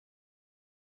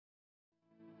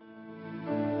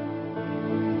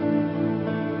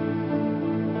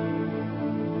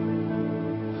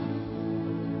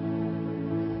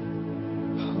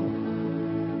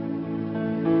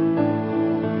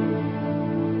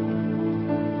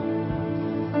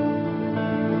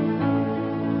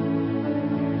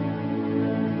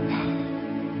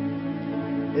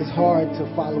it's hard to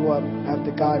follow up after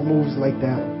God moves like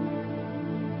that.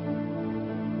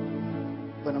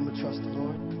 But I'm going to trust the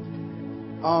Lord.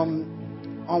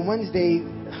 On Wednesday,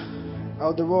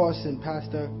 Elder Ross and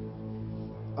Pastor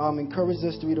encouraged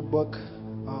us to read a book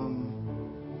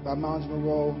by Miles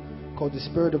Monroe called The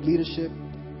Spirit of Leadership.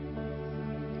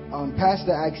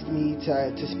 Pastor asked me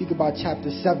to speak about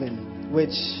chapter 7,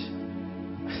 which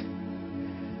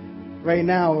right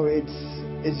now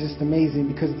it's just amazing,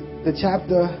 because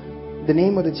the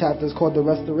name of the chapter is called The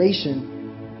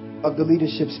Restoration of the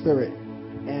Leadership Spirit.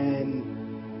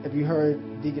 And if you heard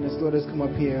Deaconess Lourdes come up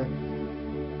here,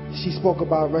 she spoke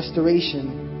about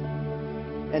restoration,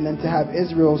 and then to have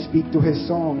Israel speak through his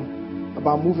song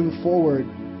about moving forward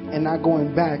and not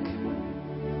going back.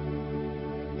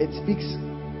 It speaks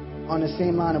on the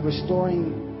same line of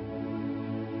restoring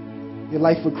your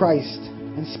life with Christ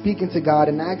and speaking to God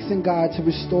and asking God to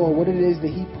restore what it is that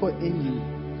he put in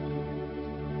you.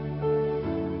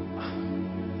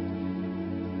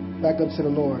 Back up to the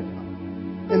Lord.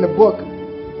 In the book,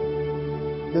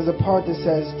 there's a part that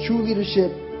says true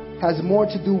leadership has more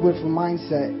to do with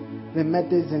mindset than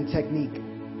methods and technique.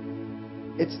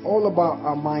 It's all about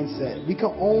our mindset. We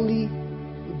can only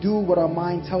do what our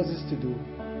mind tells us to do.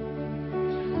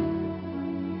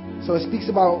 So it speaks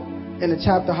about in the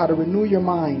chapter how to renew your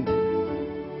mind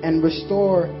and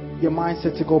restore your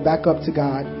mindset to go back up to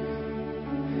God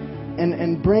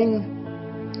and bring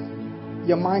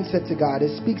your mindset to God.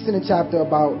 It speaks in the chapter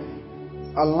about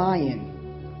a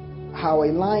lion, how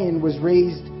a lion was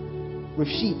raised with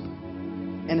sheep,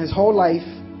 and his whole life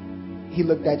he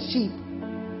looked at sheep,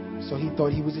 so he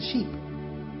thought he was a sheep,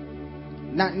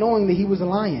 not knowing that he was a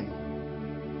lion.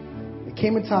 There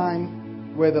came a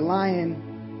time where the lion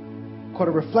caught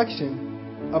a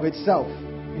reflection of itself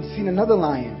and seen another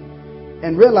lion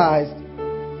and realized,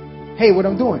 hey, what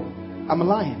I'm doing, I'm a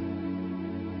lion.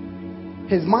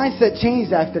 His mindset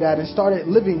changed after that and started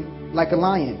living like a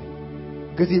lion,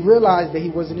 because he realized that he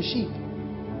wasn't a sheep.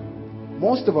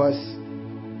 Most of us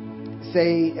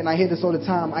say, and I hear this all the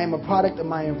time, I am a product of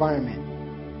my environment.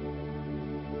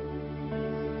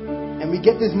 And we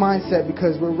get this mindset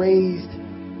because we're raised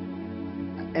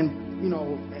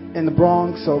in the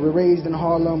Bronx, or we're raised in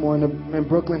Harlem or in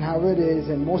Brooklyn, however it is,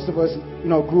 and most of us,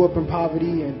 grew up in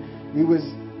poverty, and we was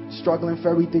struggling for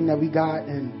everything that we got,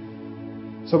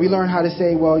 and so we learn how to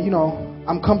say, well,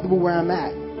 I'm comfortable where I'm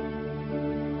at.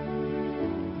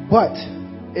 But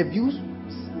if you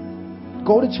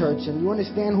go to church and you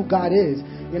understand who God is,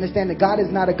 you understand that God is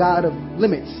not a God of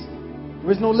limits.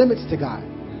 There is no limits to God.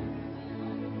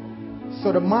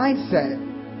 So the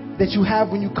mindset that you have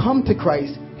when you come to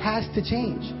Christ has to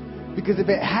change. Because if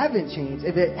it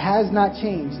has not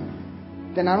changed,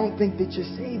 then I don't think that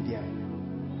you're saved yet.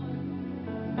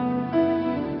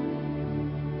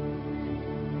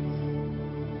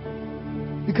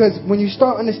 Because when you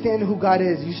start understanding who God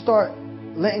is, you start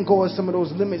letting go of some of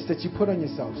those limits that you put on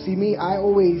yourself. See, me, I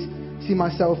always see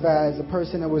myself as a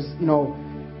person that was,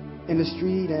 in the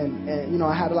street, and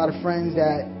I had a lot of friends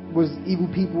that was evil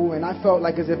people, and I felt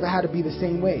like as if I had to be the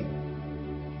same way.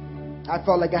 I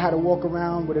felt like I had to walk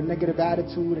around with a negative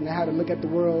attitude, and I had to look at the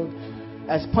world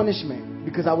as punishment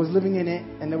because I was living in it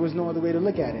and there was no other way to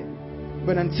look at it.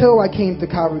 But until I came to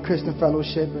Calvary Christian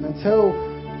Fellowship, and until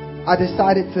I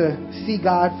decided to see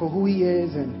God for who he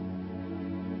is and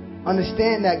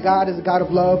understand that God is a God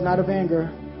of love, not of anger,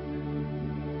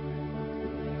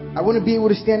 I wouldn't be able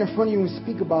to stand in front of you and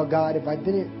speak about God if I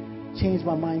didn't change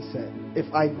my mindset.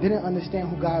 If I didn't understand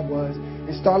who God was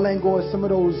and start letting go of some of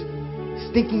those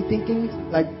stinky thinkings,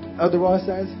 like Elder Ross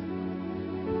says,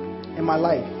 in my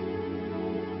life.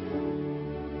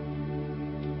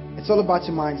 It's all about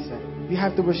your mindset. You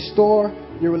have to restore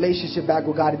your relationship back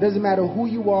with God. It doesn't matter who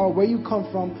you are, where you come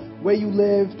from, where you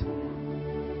lived,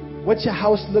 what your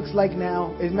house looks like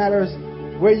now. It matters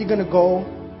where you're going to go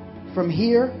from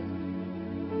here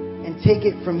and take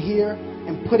it from here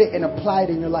and put it and apply it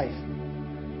in your life.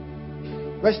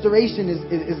 Restoration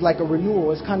is like a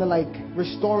renewal. It's kind of like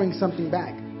restoring something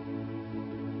back.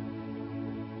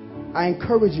 I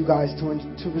encourage you guys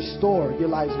to restore your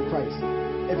lives with Christ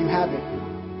if you haven't.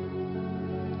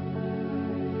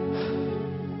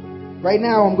 Right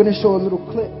now, I'm going to show a little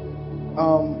clip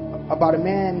about a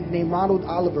man named Ronald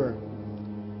Oliver.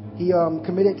 He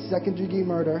committed second-degree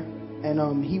murder,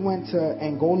 and he went to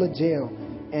Angola jail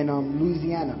in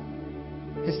Louisiana.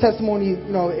 His testimony,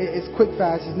 it's quick,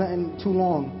 fast. It's nothing too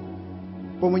long.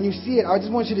 But when you see it, I just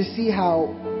want you to see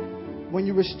how when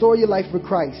you restore your life with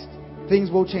Christ, things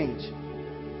will change.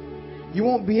 You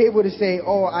won't be able to say,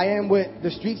 oh, I am what the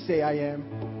streets say I am.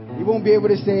 You won't be able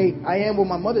to say, I am what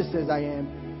my mother says I am.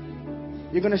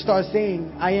 You're going to start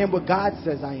saying, I am what God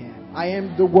says I am. I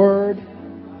am the Word.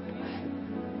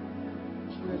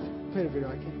 Play the video.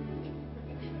 I can't.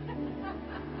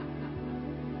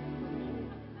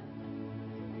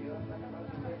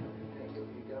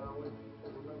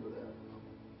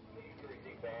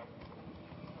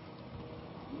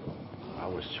 I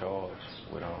was charged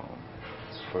with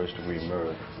first-degree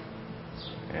murder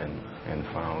and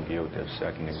found guilty of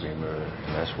second-degree murder.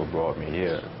 And that's what brought me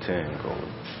here 10 ago.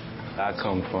 I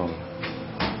come from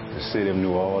the city of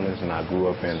New Orleans, and I grew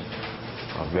up in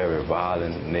a very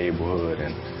violent neighborhood,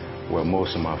 and where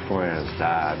most of my friends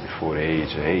died before the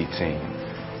age of 18.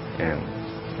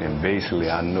 And basically,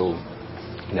 I know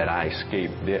that I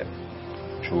escaped death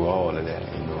through all of that.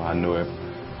 You know, I know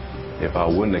if I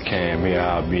wouldn't have came here,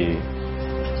 I'd be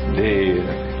dead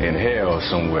in hell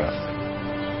somewhere.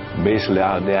 Basically,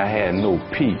 out there, I had no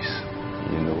peace,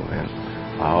 you know, and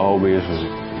I always was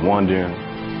wondering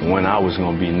when I was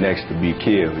going to be next to be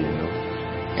killed, you know.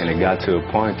 And it got to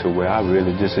a point to where I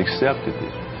really just accepted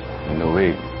it. You know,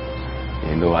 hey,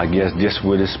 you know, I guess this is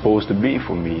what it's supposed to be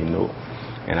for me, you know.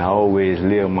 And I always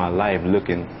lived my life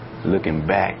looking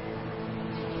back.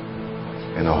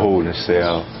 In a holding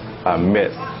cell, I met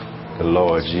the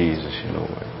Lord Jesus, you know.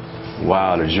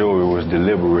 While the jury was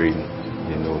deliberating,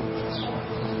 you know,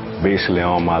 basically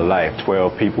on my life,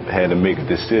 12 people had to make a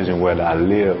decision whether I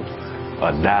live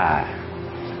or die.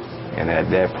 And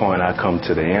at that point, I come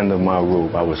to the end of my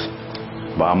rope. I was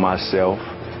by myself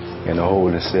in a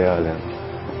holding cell,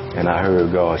 and I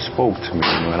heard God spoke to me.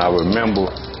 You know, and I remember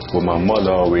what my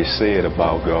mother always said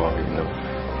about God, you know,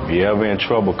 if you're ever in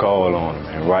trouble, call on him.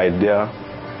 And right there,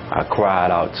 I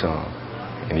cried out to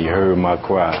him, and he heard my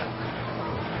cry.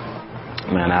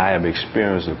 Man, I have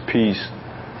experienced a peace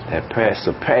that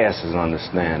surpasses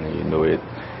understanding. You know, it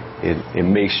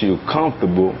makes you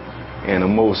comfortable in the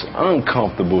most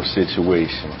uncomfortable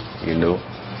situation, you know.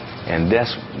 And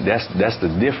that's the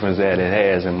difference that it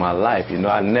has in my life. You know,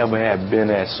 I never have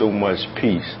been at so much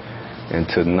peace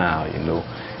until now, you know.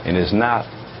 And it's not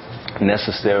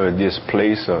necessarily this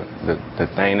place or the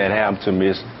thing that happened to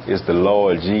me. It's the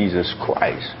Lord Jesus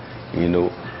Christ, you know,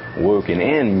 working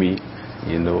in me,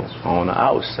 you know, on the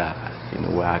outside, you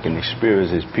know, where I can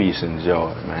experience his peace and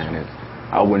joy, man. And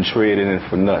I wouldn't trade it in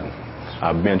for nothing.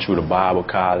 I've been through the Bible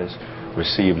college,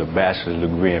 received a bachelor's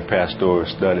degree in pastoral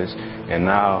studies, and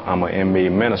now I'm an MA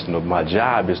minister. My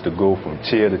job is to go from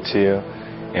tier to tier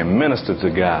and minister to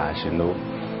guys, you know,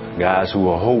 guys who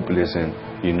are hopeless, and,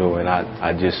 you know, and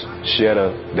I just share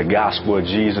the gospel of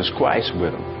Jesus Christ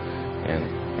with them.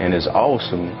 And it's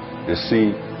awesome to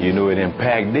see, you know, it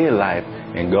impact their life,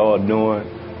 and God doing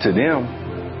to them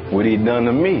what he done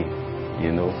to me,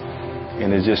 you know,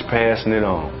 and it's just passing it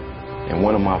on. And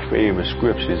one of my favorite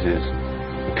scriptures is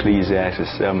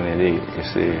Ecclesiastes 7 and 8. It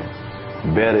says,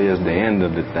 better is the end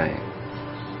of the thing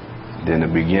than the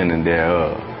beginning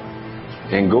thereof.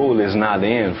 And goal is not the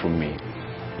end for me.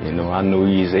 You know, I know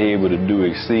he's able to do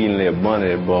exceedingly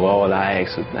abundantly above all I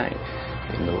ask or think,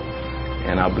 you know.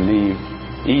 And I believe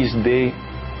each day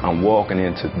I'm walking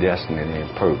into destiny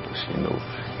and purpose, you know,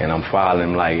 and I'm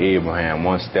following like Abraham,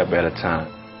 one step at a time.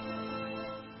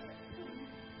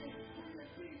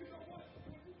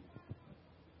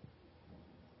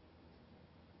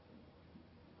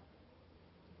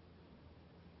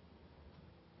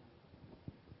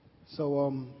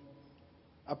 So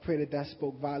I pray that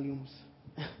spoke volumes.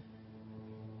 That's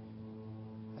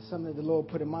something that the Lord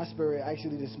put in my spirit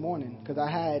actually this morning, because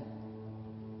I had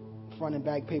front and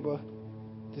back paper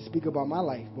to speak about my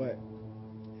life, but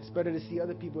it's better to see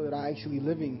other people that are actually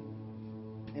living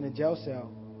in a jail cell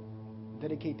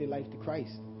dedicate their life to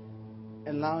Christ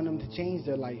and allowing them to change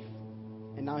their life.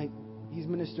 And now he's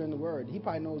ministering the word. He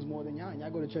probably knows more than y'all. Y'all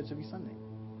go to church every Sunday.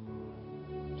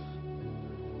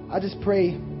 I just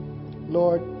pray,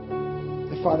 Lord,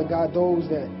 that Father God, those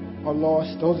that are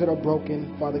lost, those that are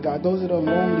broken, Father God, those that are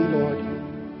lonely,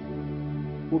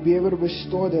 Lord, will be able to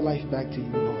restore their life back to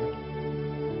you, Lord.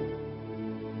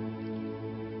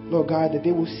 Lord God, that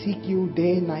they will seek you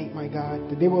day and night, my God,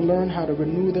 that they will learn how to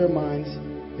renew their minds,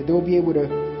 that they will be able to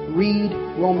read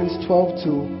Romans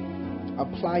 12:2,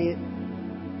 apply it,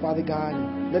 Father God,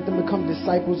 and let them become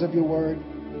disciples of your word,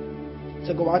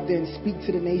 to go out there and speak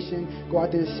to the nation, go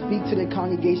out there and speak to their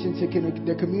congregations, to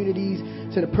their communities,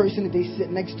 to the person that they sit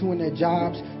next to in their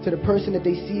jobs, to the person that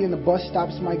they see in the bus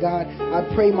stops, my God. I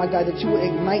pray, my God, that you will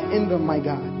ignite in them, my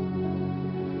God,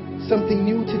 something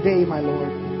new today, my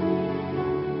Lord.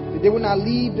 That they will not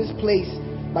leave this place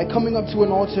by coming up to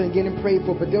an altar and getting prayed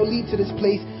for, but they'll leave to this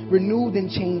place renewed and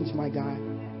changed, my God.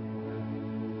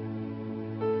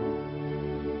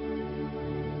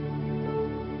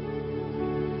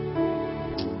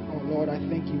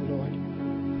 Thank you, Lord.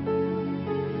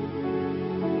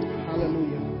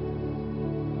 Hallelujah.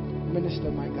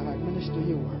 Minister, my God. Minister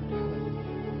your word.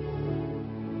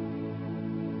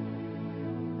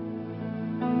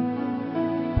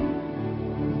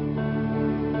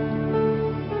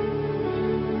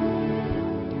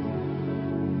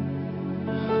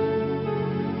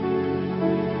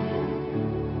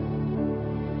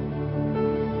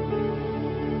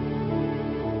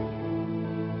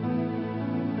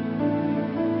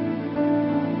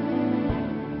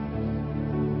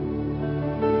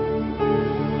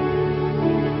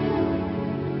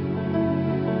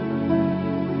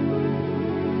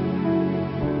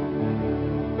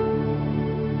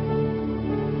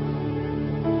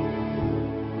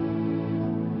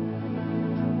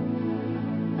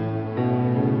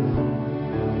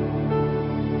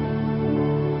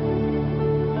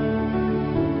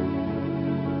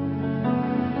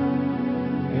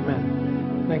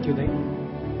 Thank you, Nate. I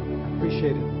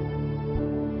appreciate it.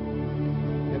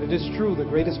 And it is true, the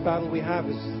greatest battle we have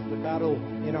is the battle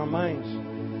in our minds.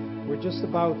 We're just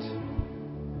about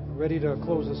ready to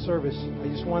close the service. I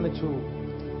just wanted to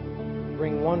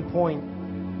bring one point.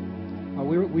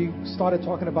 We started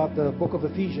talking about the book of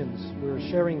Ephesians. We were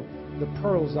sharing the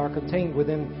pearls that are contained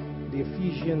within the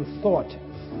Ephesian thought.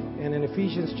 And in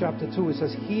Ephesians chapter 2, it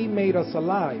says, He made us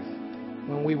alive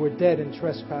when we were dead in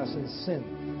trespass and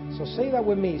sin. So say that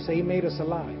with me. Say, He made us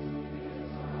alive.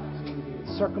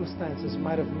 Circumstances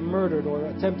might have murdered or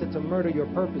attempted to murder your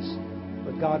purpose,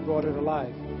 but God brought it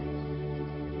alive.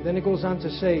 Then it goes on to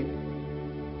say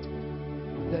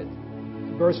that,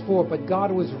 verse 4, but God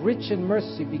was rich in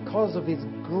mercy because of His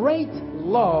great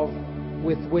love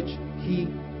with which He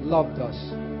loved us.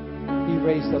 He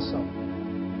raised us up.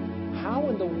 How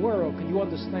in the world can you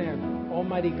understand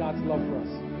Almighty God's love for us?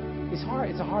 It's hard.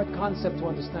 It's a hard concept to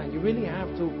understand. You really have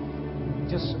to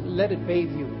just let it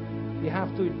bathe you. You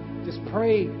have to just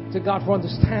pray to God for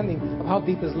understanding of how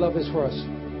deep His love is for us.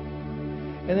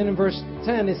 And then in verse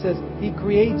 10 it says, He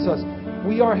creates us.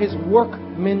 We are His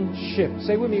workmanship.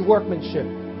 Say with me, workmanship.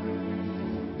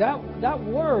 That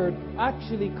word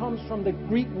actually comes from the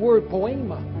Greek word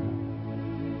poema.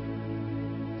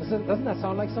 Doesn't that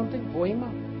sound like something? Poema?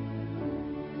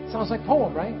 It sounds like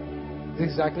poem, right? That's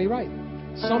exactly right.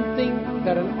 Something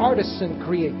that an artisan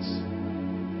creates.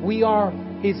 We are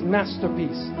His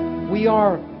masterpiece. We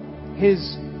are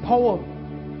His poem.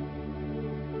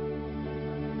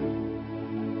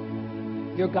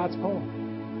 You're God's poem.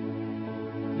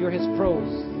 You're His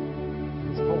prose.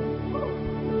 His poem.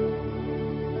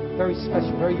 Very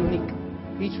special, very unique.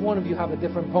 Each one of you have a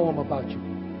different poem about you.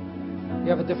 You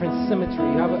have a different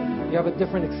symmetry. You have a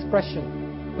different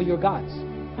expression. But you're God's.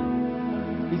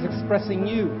 He's expressing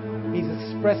you. He's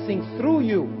expressing through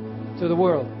you to the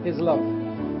world His love.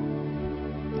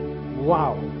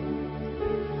 Wow.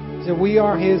 So we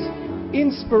are His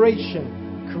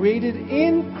inspiration, created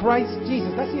in Christ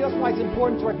Jesus. That's why it's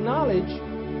important to acknowledge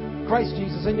Christ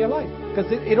Jesus in your life, because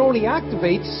it only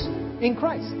activates in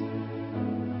Christ.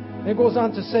 And it goes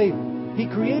on to say, He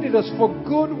created us for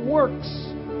good works.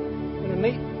 You know,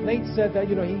 Nate said that,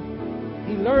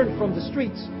 he learned from the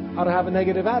streets how to have a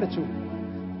negative attitude.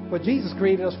 But Jesus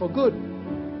created us for good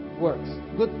works,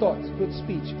 good thoughts, good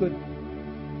speech, good...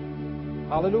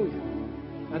 Hallelujah.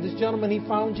 And this gentleman, he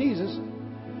found Jesus.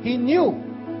 He knew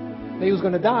that he was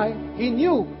going to die. He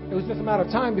knew it was just a matter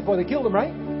of time before they killed him,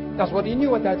 right? That's what he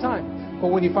knew at that time. But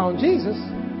when he found Jesus,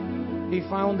 he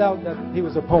found out that he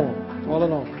was a poem all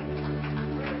along.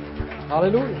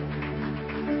 Hallelujah.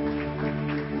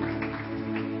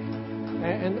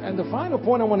 And the final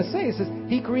point I want to say is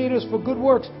He created us for good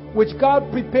works, which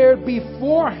God prepared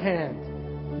beforehand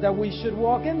that we should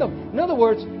walk in them. In other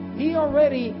words, He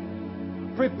already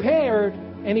prepared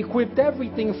and equipped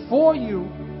everything for you.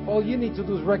 All you need to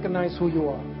do is recognize who you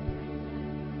are.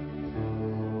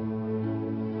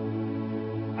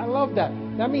 I love that.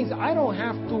 That means I don't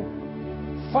have to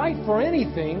fight for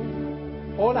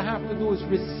anything. All I have to do is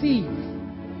receive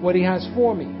what He has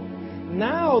for me.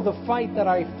 Now the fight that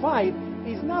I fight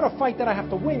is not a fight that I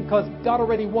have to win, because God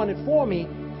already won it for me.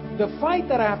 The fight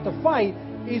that I have to fight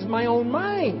is my own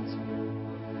mind.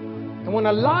 And when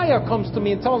a liar comes to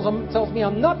me and tells me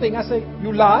I'm nothing, I say,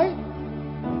 you lie?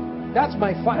 That's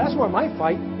my fight. That's where my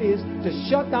fight is, to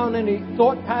shut down any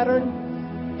thought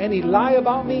pattern, any lie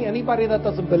about me, anybody that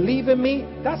doesn't believe in me.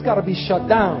 That's got to be shut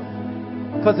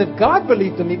down. Because if God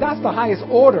believed in me, that's the highest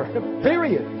order,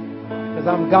 period. Because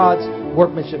I'm God's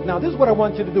workmanship. Now, this is what I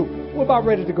want you to do. We're about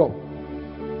ready to go.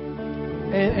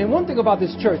 And one thing about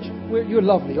this church, you're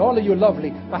lovely. All of you are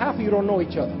lovely. But half of you don't know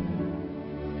each other.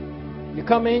 You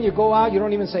come in, you go out, you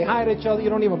don't even say hi to each other, you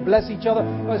don't even bless each other.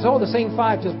 It's all the same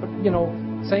five, just,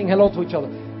 saying hello to each other.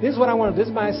 This is what I want to do. This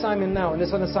is my assignment now, and this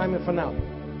is an assignment for now.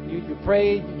 You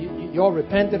prayed, you all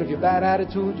repented of your bad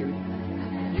attitude. You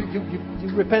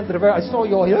repented of it. I saw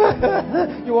you all here.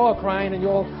 You all crying, and you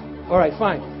all right,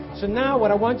 fine. So now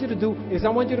what I want you to do is I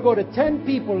want you to go to 10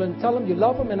 people and tell them you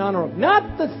love them and honor them.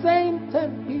 Not the same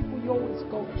 10 people you always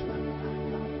go to.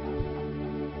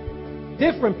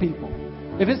 Different people.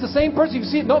 If it's the same person, you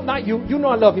see, no, not you. You know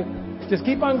I love you. Just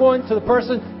keep on going to the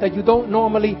person that you don't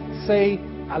normally say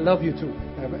I love you to.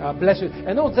 I bless you.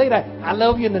 And don't say that, I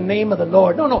love you in the name of the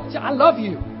Lord. No, I love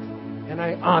you. And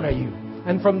I honor you.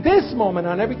 And from this moment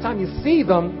on, every time you see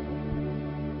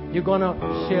them, you're going to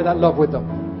share that love with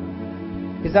them.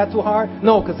 Is that too hard?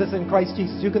 No, because it's in Christ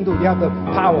Jesus. You can do it. You have the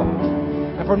power.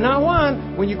 And from now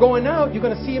on, when you're going out, you're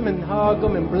going to see them and hug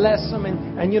them and bless them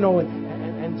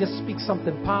and just speak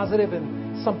something positive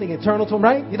and something eternal to them,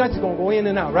 right? You're not just going to go in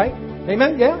and out, right?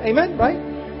 Amen? Yeah? Amen?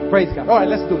 Right? Praise God. All right,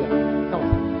 let's do that. Come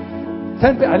on.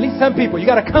 At least 10 people. You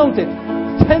got to count it.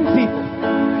 10 people.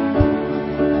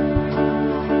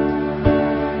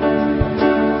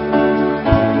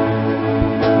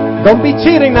 Don't be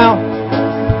cheating now.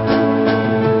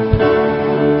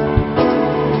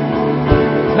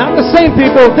 Not the same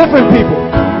people, different people.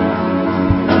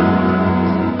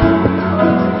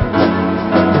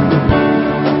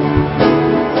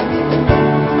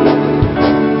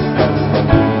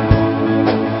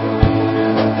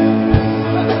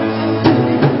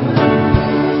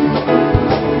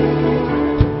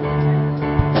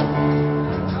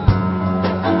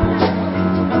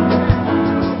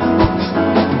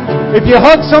 If you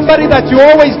hug somebody that you're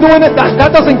always doing it,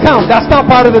 that doesn't count. That's not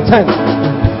part of the 10.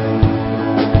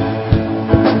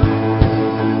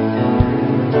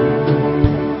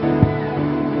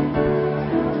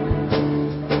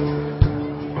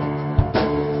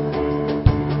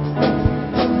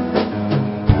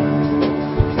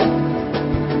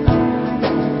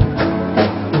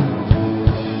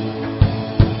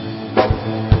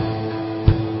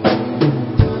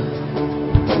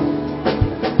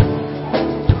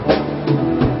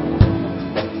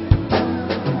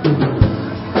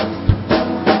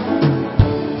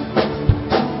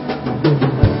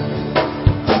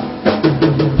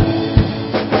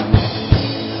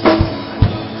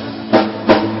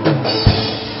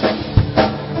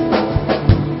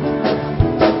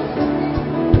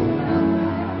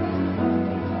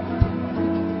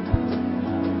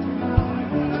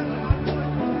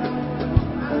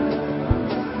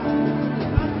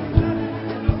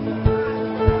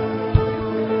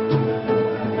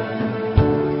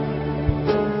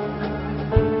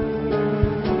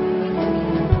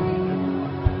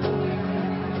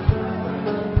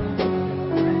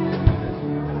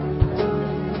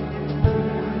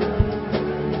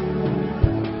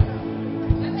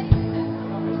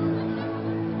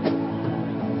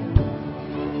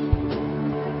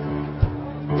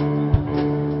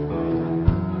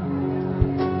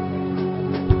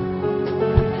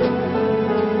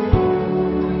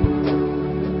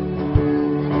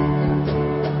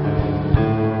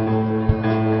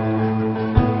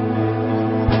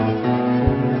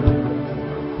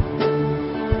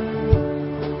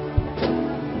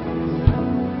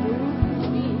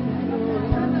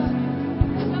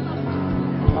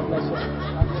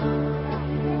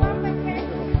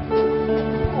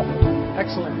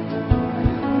 Excellent.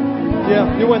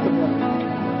 Yeah, you went the block.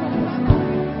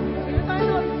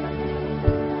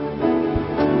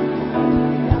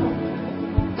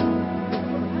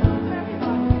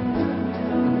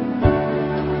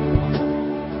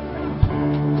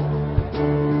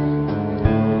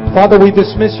 Father, we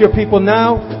dismiss your people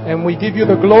now, and we give you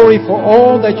the glory for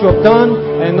all that you have done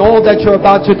and all that you're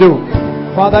about to do.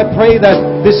 Father, I pray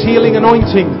that this healing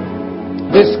anointing,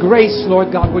 this grace,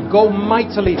 Lord God, would go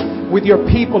mightily with your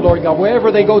people, Lord God,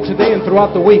 wherever they go today and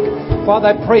throughout the week.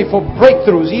 Father, I pray for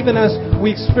breakthroughs, even as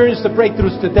we experience the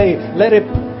breakthroughs today. Let it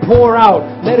pour out.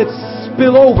 Let it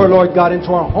spill over, Lord God,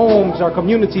 into our homes, our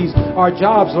communities, our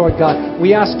jobs, Lord God.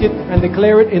 We ask it and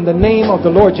declare it in the name of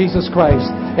the Lord Jesus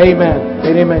Christ. Amen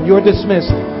and amen. You're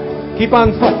dismissed. Keep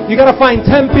on. You got to find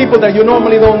 10 people that you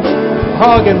normally don't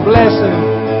hug and bless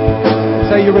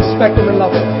and say you respect them and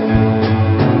love them.